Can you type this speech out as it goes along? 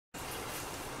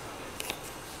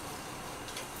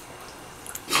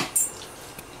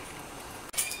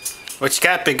What you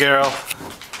got, big girl?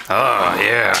 Oh,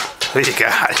 yeah. What you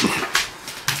got?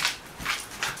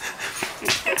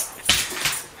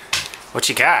 What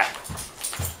you got?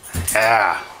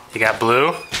 Yeah. You got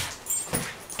blue?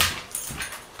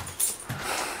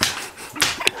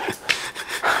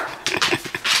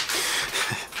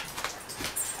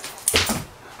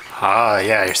 Oh,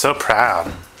 yeah, you're so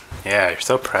proud. Yeah, you're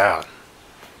so proud.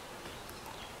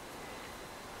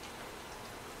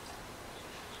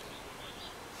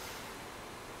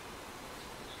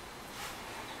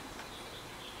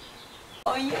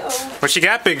 Oh, you. What you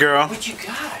got, big girl? What you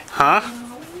got? Huh?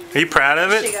 Are you proud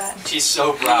of it? She's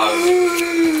so proud of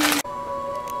it.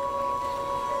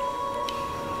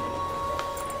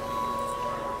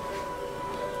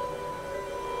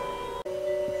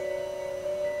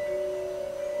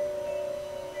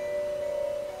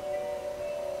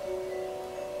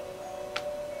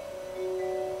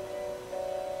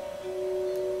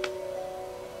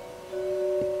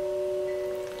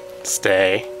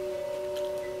 Stay.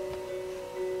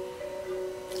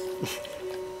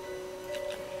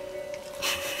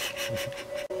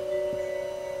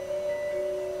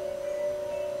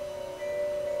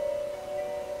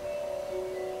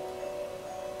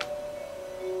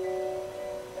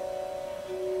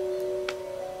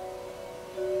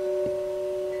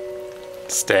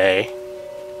 Stay.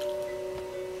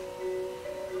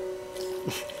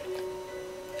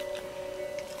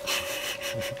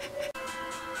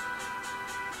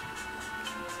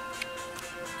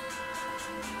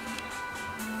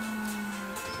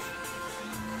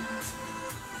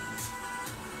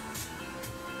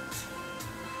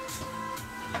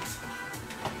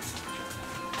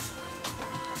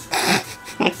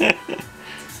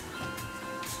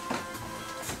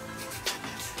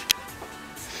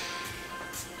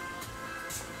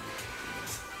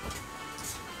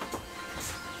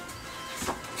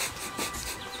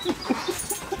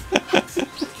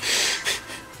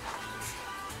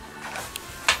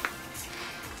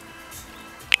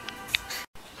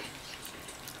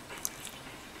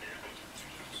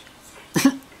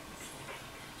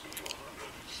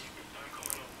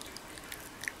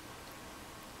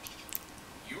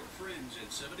 Your friends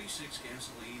at 76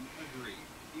 Gasoline agree.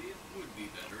 It would be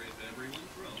better if everyone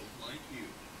drove like you.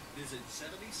 Visit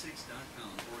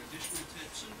 76.com for additional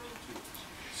tips and road tools.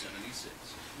 76.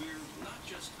 We're not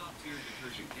just top-tier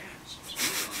detergent gas.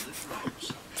 We're on the driver's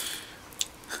side.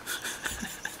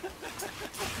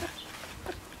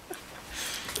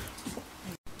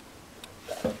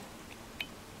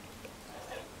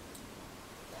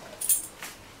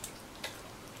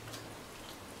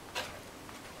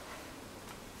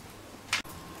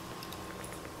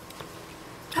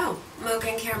 Oh, mocha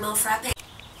and caramel frappe.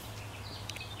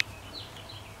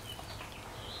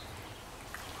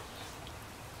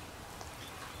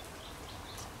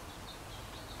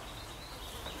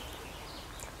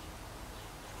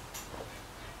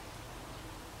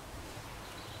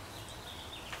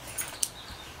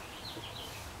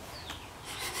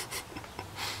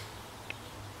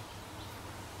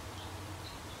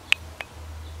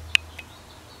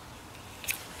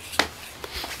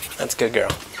 That's a good girl.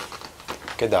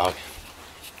 Good dog.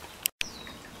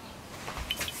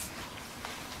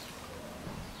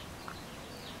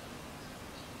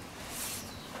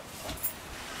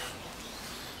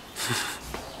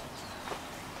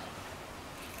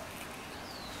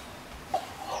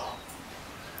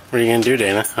 What are you gonna do,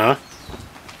 Dana? Huh?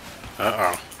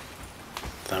 Uh-oh.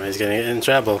 Somebody's gonna get in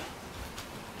trouble.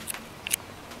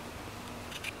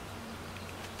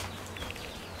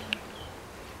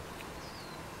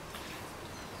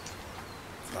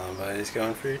 Somebody's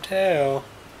going for your tail.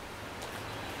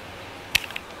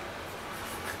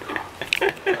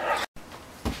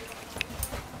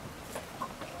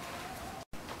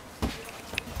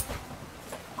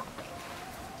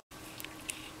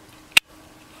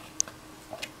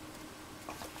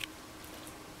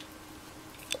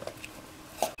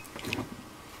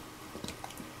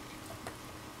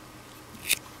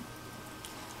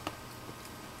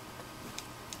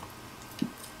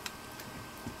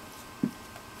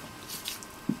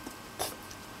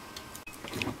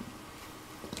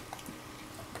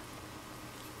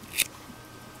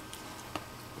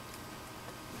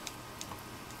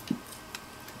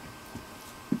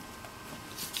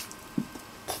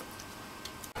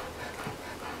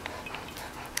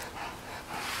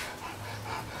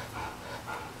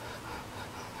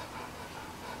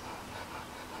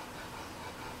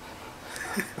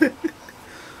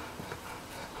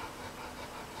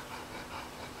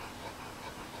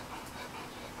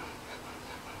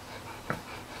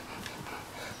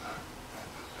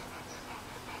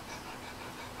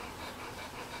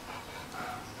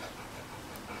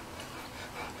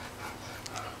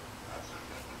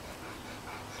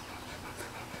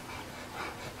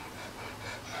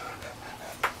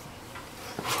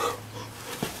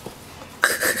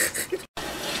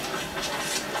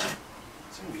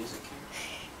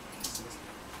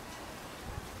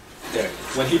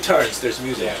 When he turns, there's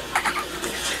music.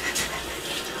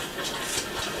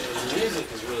 The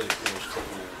music is really cool.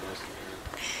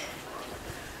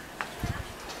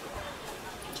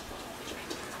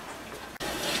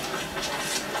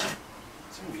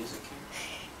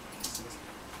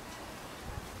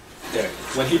 There.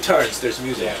 When he turns, there's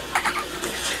music.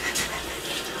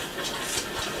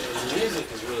 The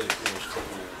music is really cool.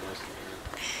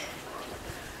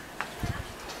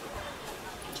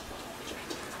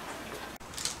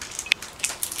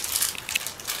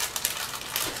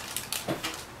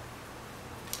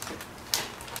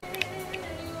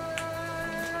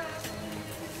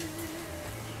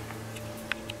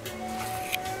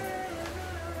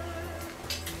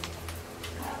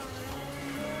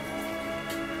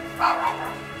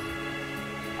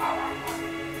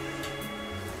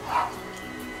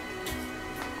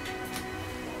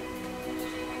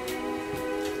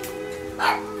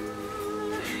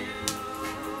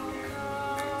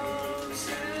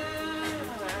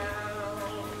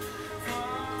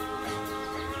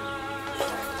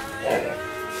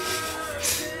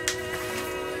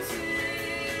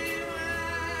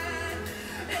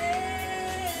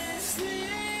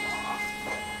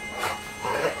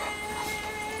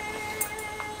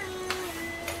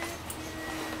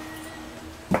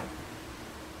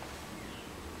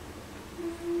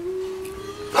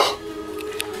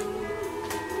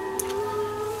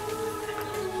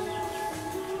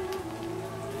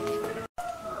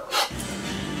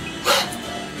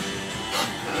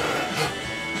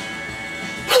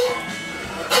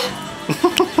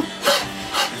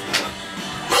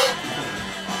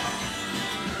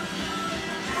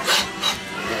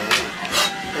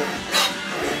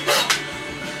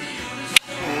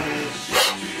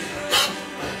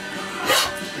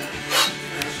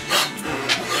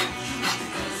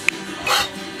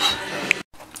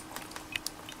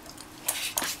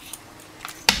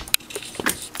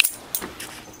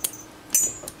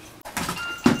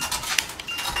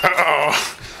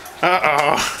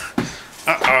 Uh-oh.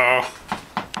 Uh-oh.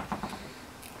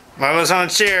 Lilah's on a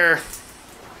chair.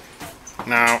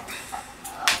 No.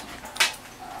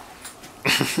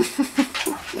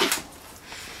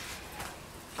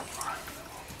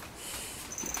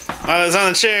 Lilah's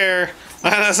on the chair.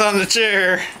 Lilah's on the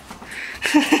chair.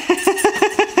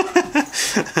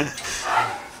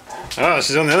 Oh,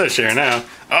 she's on the other chair now.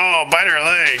 Oh, bite her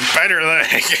leg. Bite her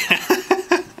leg.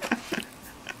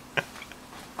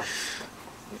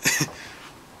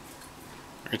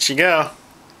 Where'd she go?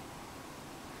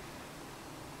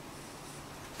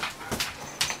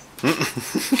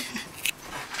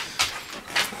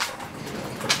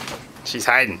 She's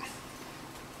hiding.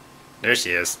 There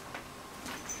she is.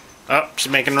 Oh, she's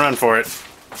making a run for it.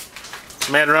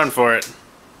 She made a run for it.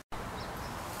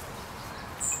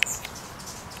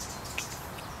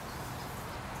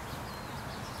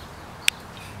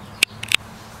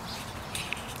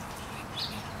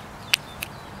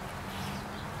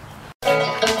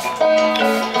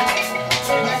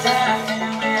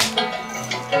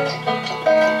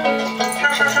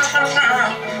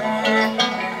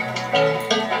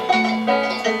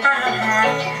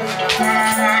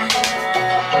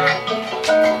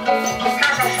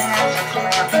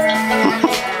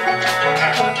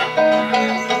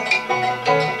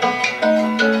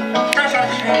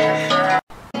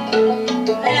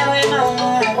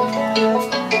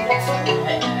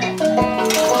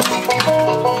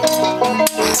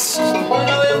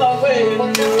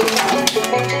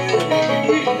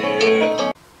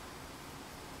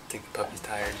 I think the puppy's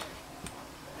tired.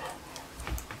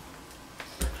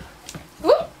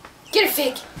 Whoop! Get a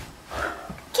fig!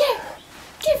 Get it!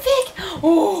 Get a fig!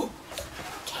 Oh!